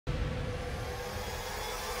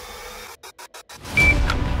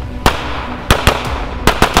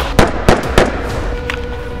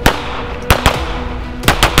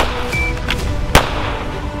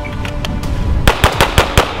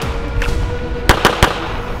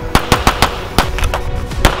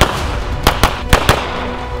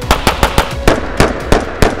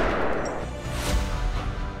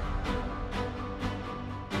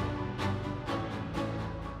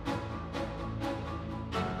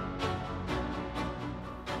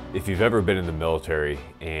If you've ever been in the military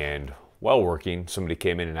and while working, somebody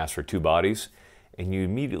came in and asked for 2 bodies and you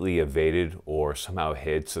immediately evaded or somehow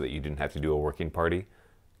hid so that you didn't have to do a working party,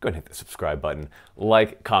 go ahead and hit the subscribe button,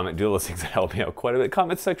 like, comment, do all those things that help me out quite a bit.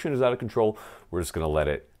 Comment section is out of control. We're just gonna let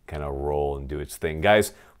it kind of roll and do its thing.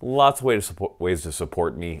 Guys, lots of ways to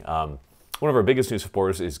support me. One of our biggest new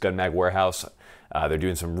supporters is Gun Mag Warehouse. They're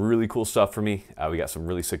doing some really cool stuff for me. We got some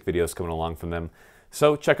really sick videos coming along from them.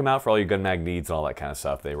 So check them out for all your gun mag needs and all that kind of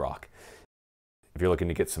stuff. They rock. If you're looking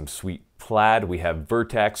to get some sweet plaid, we have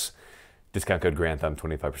Vertex. Discount code Garand,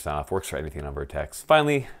 25% off. Works for anything on Vertex.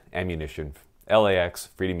 Finally, ammunition. LAX,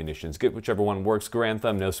 Freedom Munitions. Get whichever one works. Garand,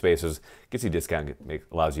 no spaces. Gets you a discount.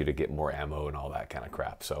 Allows you to get more ammo and all that kind of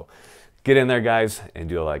crap. So get in there, guys, and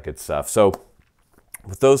do all that good stuff. So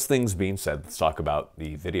with those things being said, let's talk about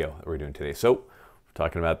the video that we're doing today. So we're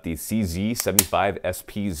talking about the CZ75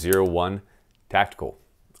 SP-01 Tactical.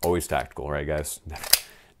 Always tactical, right, guys?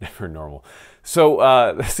 Never normal. So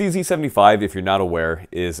the CZ75, if you're not aware,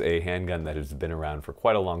 is a handgun that has been around for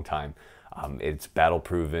quite a long time. It's battle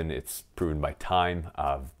proven. It's proven by time.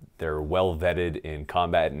 They're well vetted in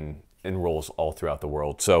combat and in roles all throughout the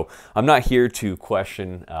world. So I'm not here to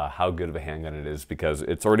question how good of a handgun it is because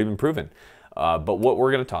it's already been proven. But what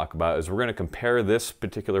we're going to talk about is we're going to compare this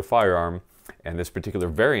particular firearm and this particular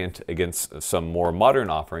variant against some more modern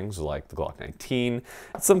offerings like the Glock 19,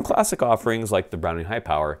 and some classic offerings like the Browning High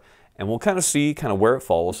Power, and we'll kind of see where it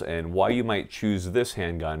falls and why you might choose this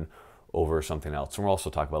handgun over something else. And we'll also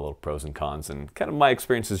talk about little pros and cons and kind of my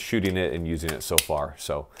experiences shooting it and using it so far.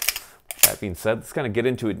 So that being said, let's kind of get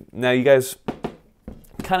into it. Now you guys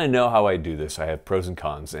kind of know how I do this. I have pros and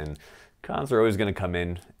cons are always going to come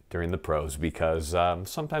in during the pros because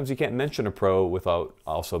sometimes you can't mention a pro without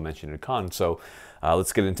also mentioning a con. So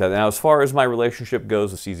let's get into that. Now, as far as my relationship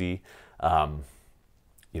goes with CZ,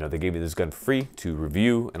 you know, they gave me this gun free to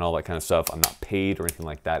review and all that kind of stuff. I'm not paid or anything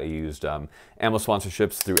like that. I used ammo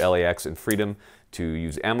sponsorships through LAX and Freedom to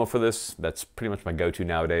use ammo for this. That's pretty much my go-to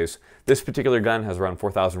nowadays. This particular gun has around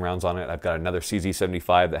 4,000 rounds on it. I've got another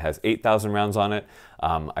CZ75 that has 8,000 rounds on it.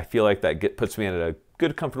 I feel like that puts me in a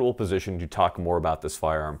good, comfortable position to talk more about this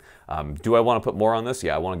firearm. Do I want to put more on this?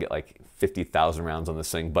 Yeah, I want to get like 50,000 rounds on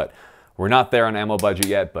this thing, but we're not there on ammo budget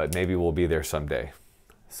yet, but maybe we'll be there someday.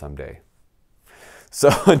 So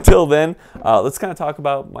until then, let's kind of talk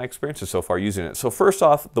about my experiences so far using it. So first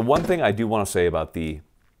off, the one thing I do want to say about the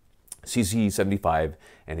CZ75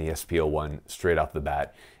 and the SP-01 straight off the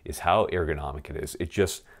bat is how ergonomic it is. It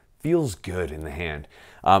just feels good in the hand.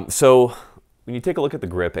 So when you take a look at the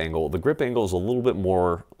grip angle is a little bit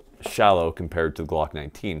more shallow compared to the Glock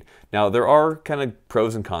 19. Now there are kind of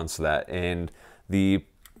pros and cons to that, and the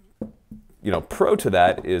pro to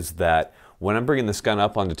that is that when I'm bringing this gun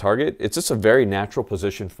up onto target, it's just a very natural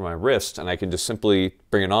position for my wrist, and I can just simply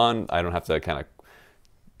bring it on. I don't have to kind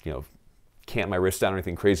of, camp my wrist down or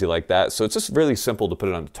anything crazy like that. So it's just really simple to put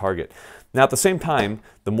it on the target. Now at the same time,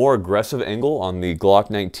 the more aggressive angle on the Glock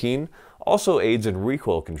 19 also aids in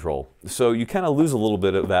recoil control. So you kind of lose a little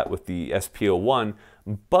bit of that with the SP-01,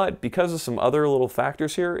 but because of some other little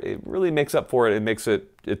factors here, it really makes up for it.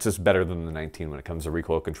 It's just better than the 19 when it comes to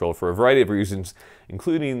recoil control for a variety of reasons,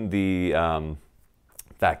 including the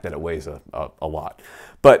fact that it weighs a lot.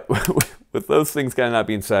 But with those things kind of not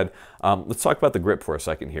being said, let's talk about the grip for a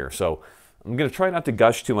second here. So I'm going to try not to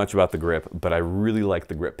gush too much about the grip, but I really like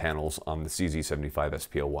the grip panels on the CZ75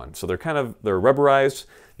 SP-01. So they're rubberized,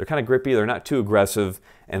 they're kind of grippy, they're not too aggressive,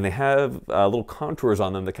 and they have little contours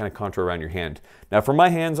on them that kind of contour around your hand. Now for my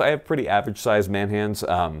hands, I have pretty average sized man hands.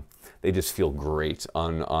 They just feel great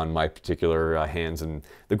on my particular hands, and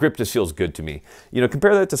the grip just feels good to me.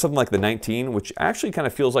 Compare that to something like the 19, which actually kind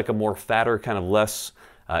of feels like a more fatter, kind of less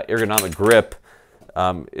ergonomic grip.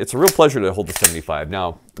 It's a real pleasure to hold the 75.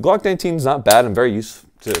 Now, the Glock 19 is not bad. I'm very used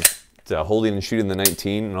to holding and shooting the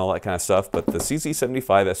 19 and all that kind of stuff, but the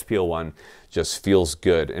CZ75 SP-01 just feels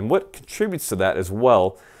good. And what contributes to that as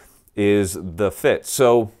well is the fit.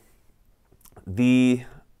 So the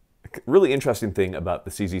really interesting thing about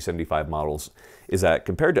the CZ75 models is that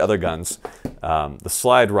compared to other guns, the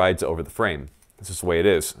slide rides over the frame. This is the way it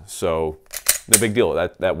is. So no big deal.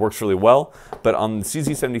 That works really well. But on the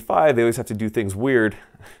CZ75, they always have to do things weird.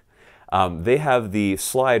 They have the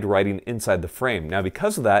slide riding inside the frame. Now,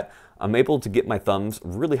 because of that, I'm able to get my thumbs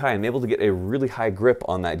really high. I'm able to get a really high grip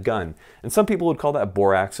on that gun. And some people would call that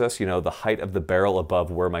bore access, the height of the barrel above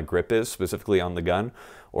where my grip is, specifically on the gun,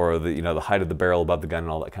 or the height of the barrel above the gun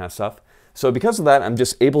and all that kind of stuff. So because of that, I'm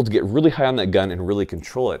just able to get really high on that gun and really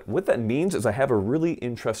control it. What that means is I have a really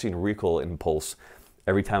interesting recoil impulse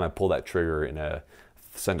every time I pull that trigger and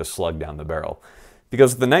send a slug down the barrel.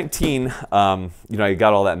 Because the 19, you know, I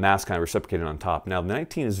got all that mass kind of reciprocated on top. Now the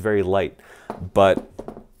 19 is very light, but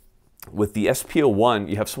with the SP-01,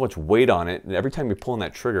 you have so much weight on it, and every time you're pulling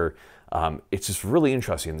that trigger, it's just really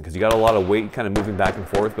interesting because you got a lot of weight kind of moving back and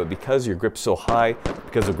forth, but because your grip's so high,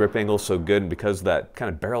 because the grip angle is so good, and because that kind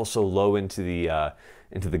of barrel's so low into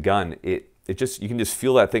the gun, you can just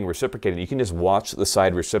feel that thing reciprocating. You can just watch the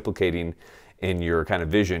side reciprocating in your kind of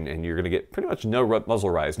vision, and you're going to get pretty much no muzzle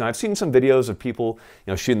rise. Now I've seen some videos of people,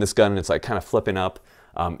 you know, shooting this gun and it's like kind of flipping up.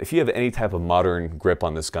 If you have any type of modern grip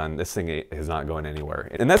on this gun, this thing is not going anywhere.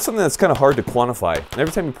 And that's something that's kind of hard to quantify. And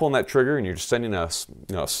every time you're pulling that trigger and you're just sending a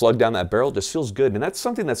slug down that barrel, it just feels good. And that's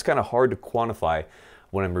something that's kind of hard to quantify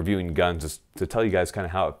when I'm reviewing guns, is to tell you guys kind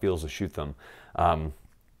of how it feels to shoot them.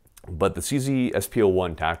 But the CZ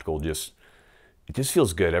SP-01 Tactical it just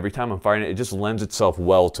feels good. Every time I'm firing it, it just lends itself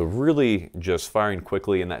well to really just firing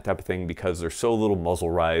quickly and that type of thing because there's so little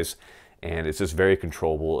muzzle rise. And it's just very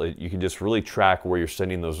controllable. You can just really track where you're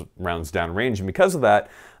sending those rounds down range. And because of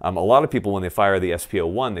that, a lot of people, when they fire the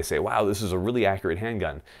SP-01, they say, wow, this is a really accurate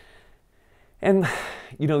handgun. And,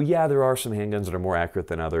 you know, yeah, there are some handguns that are more accurate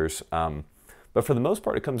than others. But for the most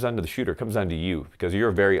part, it comes down to the shooter. It comes down to you, because you're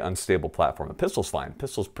a very unstable platform. A pistol's fine.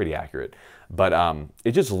 Pistol's pretty accurate. But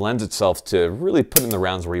it just lends itself to really putting the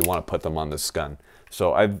rounds where you want to put them on this gun.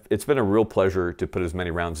 So it's been a real pleasure to put as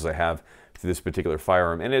many rounds as I have to this particular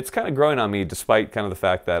firearm, and it's kind of growing on me despite kind of the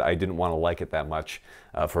fact that I didn't want to like it that much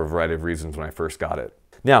for a variety of reasons when I first got it.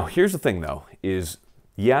 Now here's the thing though, is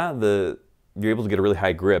yeah, you're able to get a really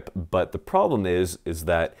high grip, but the problem is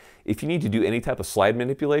that if you need to do any type of slide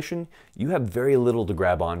manipulation, you have very little to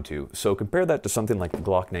grab onto. So compare that to something like the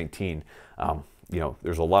Glock 19. You know,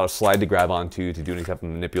 there's a lot of slide to grab onto to do any type of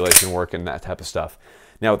manipulation work and that type of stuff.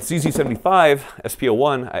 Now with the CZ75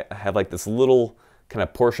 SP-01, I have like this little kind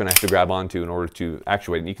of portion I have to grab onto in order to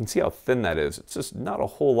actuate, and you can see how thin that is. It's just not a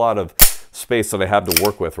whole lot of space that I have to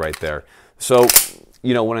work with right there. So,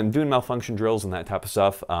 you know, when I'm doing malfunction drills and that type of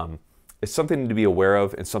stuff, it's something to be aware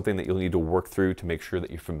of and something that you'll need to work through to make sure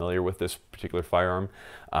that you're familiar with this particular firearm.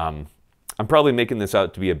 I'm probably making this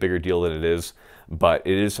out to be a bigger deal than it is, but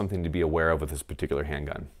it is something to be aware of with this particular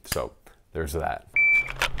handgun. So there's that.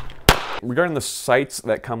 Regarding the sights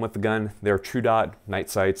that come with the gun, they're True Dot night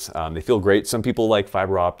sights. They feel great. Some people like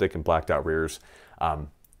fiber optic and blacked out rears.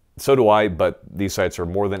 So do I, but these sights are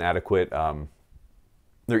more than adequate.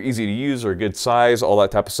 They're easy to use, they're a good size, all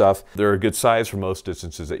that type of stuff. They're a good size for most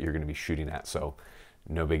distances that you're going to be shooting at, so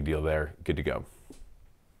no big deal there. Good to go.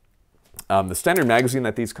 The standard magazine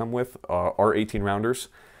that these come with are 18 rounders.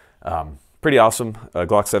 Pretty awesome.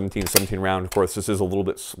 Glock 17 round. Of course, this is a little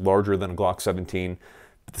bit larger than a Glock 17.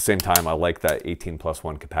 At the same time, I like that 18 plus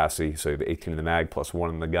 1 capacity. So you have 18 in the mag plus 1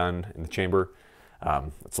 in the gun in the chamber.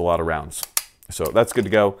 That's a lot of rounds. So that's good to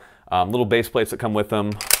go. Little base plates that come with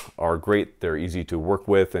them are great. They're easy to work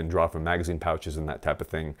with and draw from magazine pouches and that type of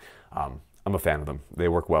thing. I'm a fan of them. They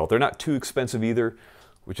work well. They're not too expensive either,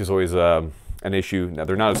 which is always an issue. Now,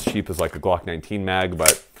 they're not as cheap as like a Glock 19 mag,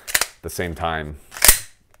 but at the same time,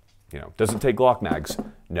 you know, does it take Glock mags?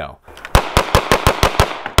 No.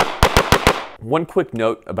 One quick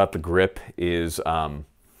note about the grip is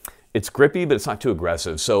it's grippy, but it's not too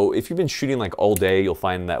aggressive. So if you've been shooting like all day, you'll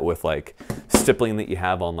find that with like stippling that you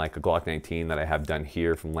have on like a Glock 19 that I have done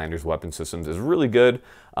here from Landers Weapon Systems is really good,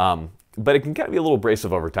 but it can kind of be a little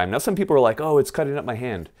abrasive over time. Now some people are like, oh, it's cutting up my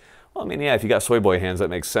hand. Well, I mean, yeah, if you got soy boy hands, that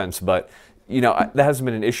makes sense, but you know, that hasn't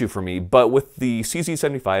been an issue for me. But with the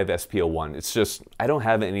CZ75 SP-01, it's just, I don't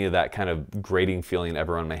have any of that kind of grating feeling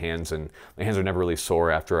ever on my hands, and my hands are never really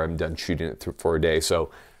sore after I'm done shooting it for a day.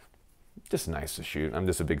 So just nice to shoot. I'm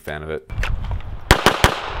just a big fan of it.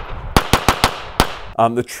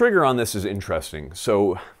 The trigger on this is interesting.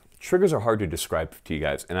 So triggers are hard to describe to you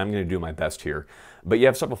guys, and I'm going to do my best here. But you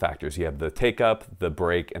have several factors. You have the take up, the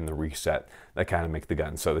break, and the reset that kind of make the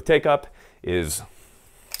gun. So the take up is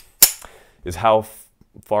how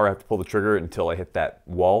far I have to pull the trigger until I hit that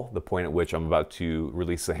wall, the point at which I'm about to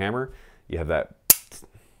release the hammer. You have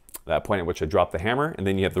that point at which I drop the hammer, and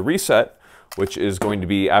then you have the reset, which is going to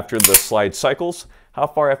be after the slide cycles, how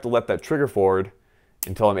far I have to let that trigger forward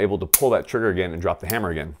until I'm able to pull that trigger again and drop the hammer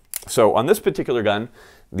again. So on this particular gun,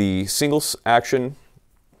 the single action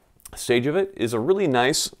stage of it is a really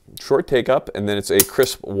nice short take up, and then it's a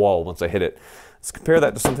crisp wall once I hit it. Let's compare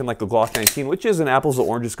that to something like the Glock 19, which is an apples to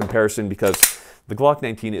oranges comparison because the Glock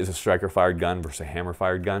 19 is a striker fired gun versus a hammer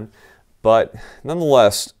fired gun. But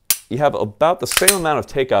nonetheless, you have about the same amount of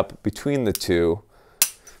take up between the two.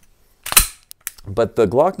 But the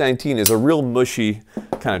Glock 19 is a real mushy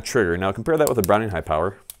kind of trigger. Now compare that with a Browning high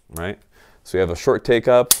power, right? So you have a short take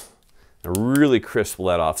up, a really crisp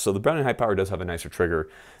let off. So the Browning High Power does have a nicer trigger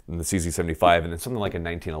than the CZ75, and then something like a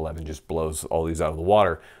 1911 just blows all these out of the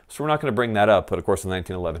water. So we're not going to bring that up, but of course the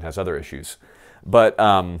 1911 has other issues. But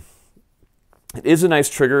it is a nice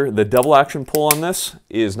trigger. The double action pull on this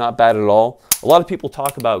is not bad at all. A lot of people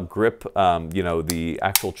talk about grip, you know, the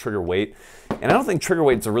actual trigger weight. And I don't think trigger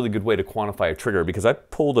weight is a really good way to quantify a trigger, because I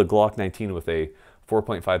pulled a Glock 19 with a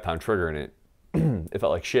 4.5 pound trigger in it. It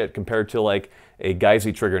felt like shit compared to like a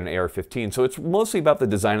Gh3 trigger and an AR-15. So it's mostly about the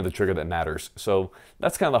design of the trigger that matters. So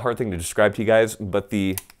that's kind of the hard thing to describe to you guys. But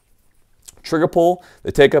the trigger pull,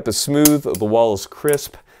 the take up is smooth, the wall is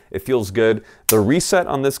crisp, it feels good. The reset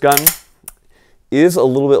on this gun is a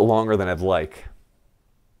little bit longer than I'd like.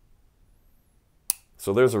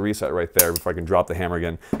 So there's a reset right there before I can drop the hammer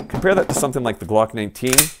again. Compare that to something like the Glock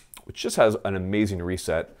 19, which just has an amazing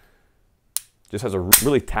reset. Just has a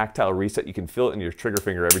really tactile reset. You can feel it in your trigger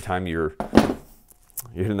finger every time you're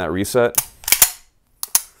hitting that reset.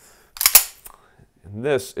 And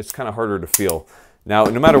this, it's kind of harder to feel. Now,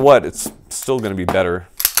 no matter what, it's still going to be better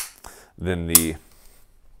than the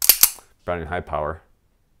Browning High Power.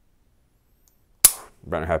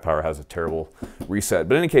 Browning High Power has a terrible reset.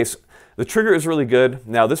 But in any case, the trigger is really good.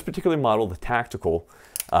 Now, this particular model, the Tactical,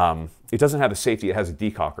 it doesn't have a safety, it has a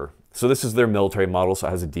decocker. So this is their military model, so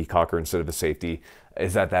it has a decocker instead of a safety.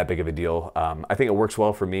 Is that big of a deal? I think it works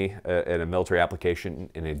well for me in a military application,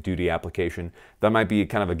 in a duty application. That might be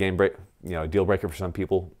kind of a deal breaker for some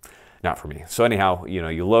people. Not for me. So anyhow, you know,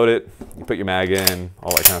 you load it, you put your mag in,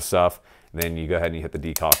 all that kind of stuff, and then you go ahead and you hit the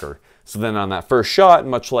decocker. So then on that first shot,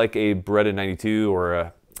 much like a Beretta 92 or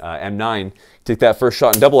a M9, take that first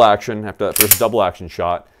shot in double action. After that first double action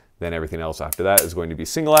shot, then everything else after that is going to be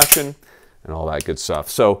single action and all that good stuff.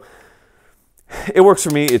 So it works for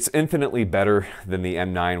me. It's infinitely better than the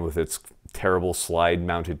M9 with its terrible slide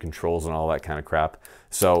mounted controls and all that kind of crap.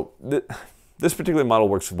 So this particular model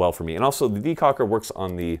works well for me. And also the decocker works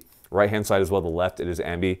on the right hand side as well. The left, it is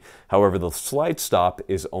ambi. However, the slide stop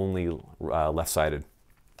is only left sided.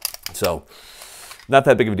 So not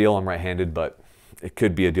that big of a deal. I'm right handed, but it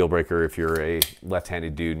could be a deal breaker if you're a left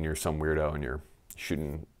handed dude and you're some weirdo and you're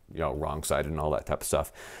shooting, you know, wrong sided and all that type of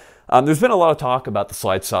stuff. There's been a lot of talk about the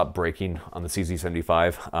slide stop breaking on the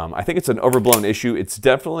CZ75. I think it's an overblown issue. It's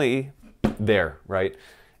definitely there, right?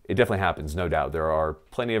 It definitely happens, no doubt. There are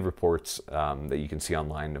plenty of reports that you can see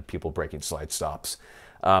online of people breaking slide stops.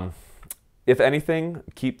 If anything,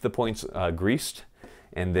 keep the points greased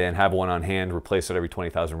and then have one on hand, replace it every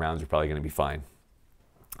 20,000 rounds, you're probably going to be fine.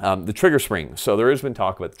 The trigger spring. So there has been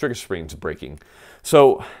talk about the trigger springs breaking.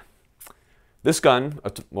 So this gun,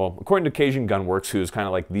 well, according to Cajun Gunworks, who is kind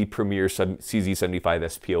of like the premier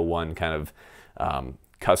CZ75 SP-01 kind of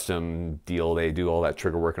custom deal, they do all that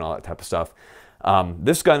trigger work and all that type of stuff.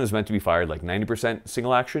 This gun is meant to be fired like 90%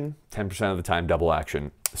 single action, 10% of the time double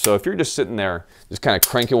action. So if you're just sitting there, just kind of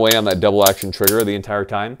cranking away on that double action trigger the entire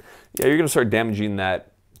time, yeah, you're going to start damaging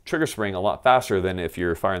that trigger spring a lot faster than if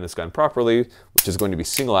you're firing this gun properly, which is going to be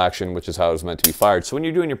single action, which is how it was meant to be fired. So when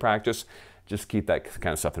you're doing your practice, just keep that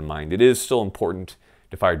kind of stuff in mind. It is still important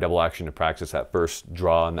to fire double action to practice that first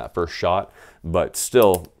draw and that first shot, but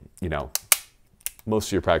still, you know, most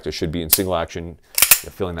of your practice should be in single action,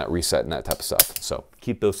 feeling that reset and that type of stuff. So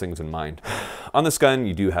keep those things in mind. On this gun,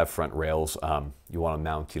 you do have front rails. You want to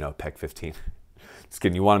mount, you know, PEC 15. Just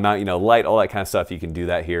kidding. You want to mount, you know, light, all that kind of stuff. You can do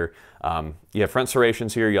that here. You have front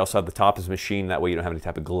serrations here. You also have the top is machined. That way you don't have any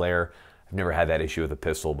type of glare. I've never had that issue with a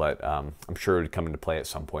pistol, but I'm sure it would come into play at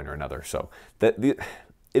some point or another. So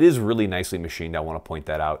it is really nicely machined. I want to point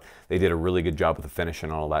that out. They did a really good job with the finish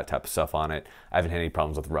and all that type of stuff on it. I haven't had any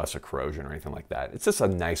problems with rust or corrosion or anything like that. It's just a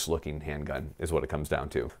nice looking handgun is what it comes down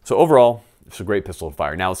to. So overall, it's a great pistol to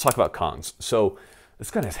fire. Now let's talk about cons. So this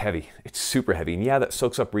gun is heavy. It's super heavy. And yeah, that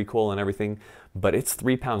soaks up recoil and everything, but it's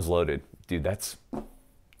 3 pounds loaded. Dude, that's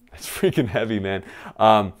freaking heavy, man.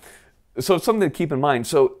 So it's something to keep in mind.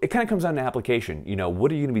 So it kind of comes down to application. You know,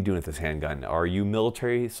 what are you going to be doing with this handgun? Are you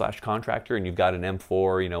military/contractor and you've got an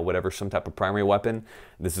M4, you know, whatever, some type of primary weapon?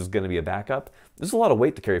 This is going to be a backup. There's a lot of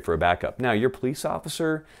weight to carry for a backup. Now, you're a police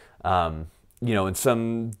officer, you know, in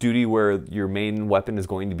some duty where your main weapon is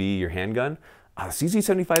going to be your handgun.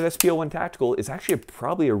 CZ75 SP-01 Tactical is actually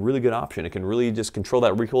probably a really good option. It can really just control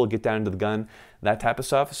that recoil, get down into the gun, that type of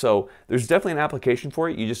stuff. So there's definitely an application for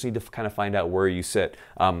it. You just need to kind of find out where you sit.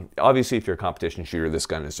 Obviously, if you're a competition shooter, this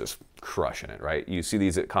gun is just crushing it, right? You see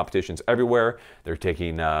these at competitions everywhere. They're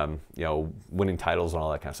taking, you know, winning titles and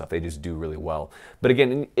all that kind of stuff. They just do really well. But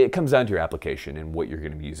again, it comes down to your application and what you're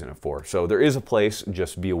going to be using it for. So there is a place.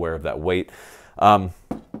 Just be aware of that weight. And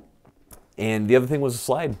the other thing was the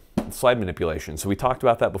slide. slide manipulation. So we talked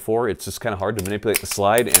about that before. It's just kind of hard to manipulate the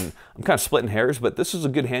slide, and I'm kind of splitting hairs, but this is a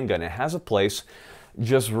good handgun. It has a place.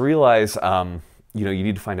 Just realize, you know, you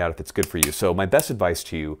need to find out if it's good for you. So my best advice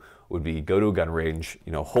to you would be go to a gun range,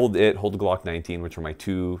 you know, hold the Glock 19, which are my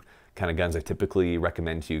two kind of guns I typically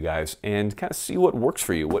recommend to you guys, and kind of see what works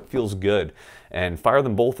for you, what feels good, and fire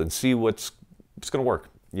them both and see what's going to work.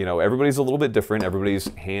 You know, everybody's a little bit different. Everybody's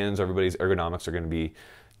hands, everybody's ergonomics are going to be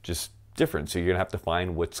just different. So you're going to have to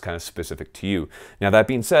find what's kind of specific to you. Now, that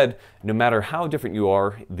being said, no matter how different you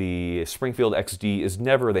are, the Springfield XD is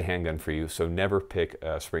never the handgun for you. So never pick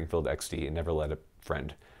a Springfield XD, and never let a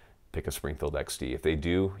friend pick a Springfield XD. If they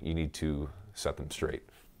do, you need to set them straight.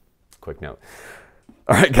 Quick note.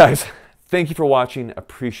 All right, guys, thank you for watching.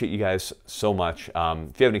 Appreciate you guys so much.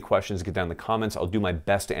 If you have any questions, get down in the comments. I'll do my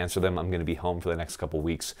best to answer them. I'm going to be home for the next couple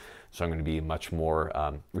weeks, so I'm going to be much more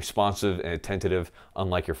responsive and attentive,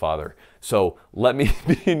 unlike your father. So let me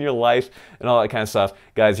be in your life and all that kind of stuff.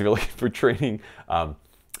 Guys, if you're looking for training,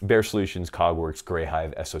 Bear Solutions, Cogworks, Gray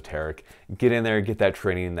Hive, Esoteric, get in there, get that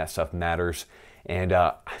training. That stuff matters. And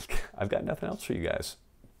I've got nothing else for you guys.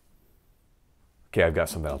 Okay, I've got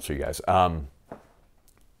something else for you guys.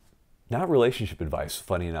 Not relationship advice,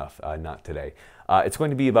 funny enough, not today. It's going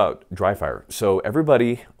to be about dry fire. So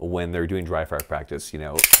everybody, when they're doing dry fire practice, you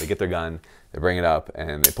know, they get their gun, they bring it up,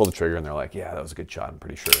 and they pull the trigger, and they're like, yeah, that was a good shot, I'm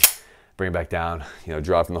pretty sure. Bring it back down, you know,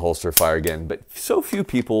 drop in the holster, fire again. But so few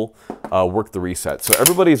people work the reset. So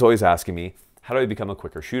everybody's always asking me, how do I become a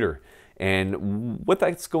quicker shooter? And what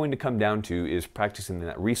that's going to come down to is practicing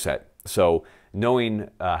that reset. So knowing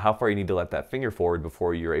how far you need to let that finger forward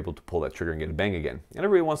before you're able to pull that trigger and get a bang again. And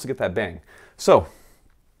everybody wants to get that bang. So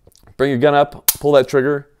bring your gun up, pull that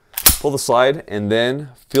trigger, pull the slide, and then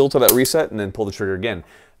feel to that reset, and then pull the trigger again.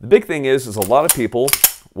 The big thing is a lot of people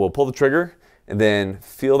will pull the trigger and then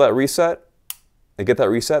feel that reset and get that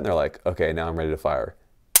reset, and they're like, okay, now I'm ready to fire.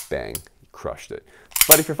 Bang, you crushed it.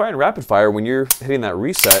 But if you're firing rapid fire, when you're hitting that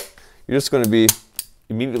reset, you're just going to be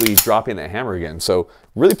immediately dropping that hammer again. So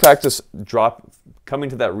really practice coming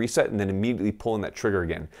to that reset and then immediately pulling that trigger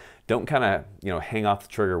again. Don't kind of, you know, hang off the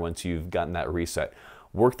trigger once you've gotten that reset.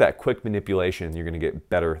 Work that quick manipulation, and you're going to get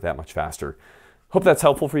better that much faster. Hope that's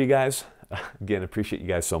helpful for you guys. Again, appreciate you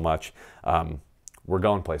guys so much. We're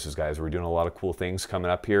going places, guys. We're doing a lot of cool things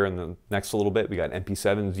coming up here in the next little bit. We got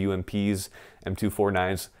MP7s, UMPs,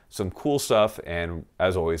 M249s, some cool stuff. And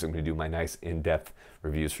as always, I'm going to do my nice in-depth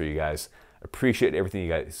reviews for you guys. Appreciate everything you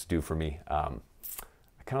guys do for me. I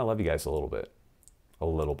kind of love you guys a little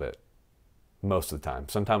bit, most of the time.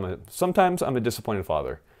 Sometimes I'm a disappointed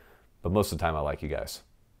father, but most of the time I like you guys.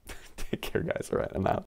 Take care, guys. All right, I'm out.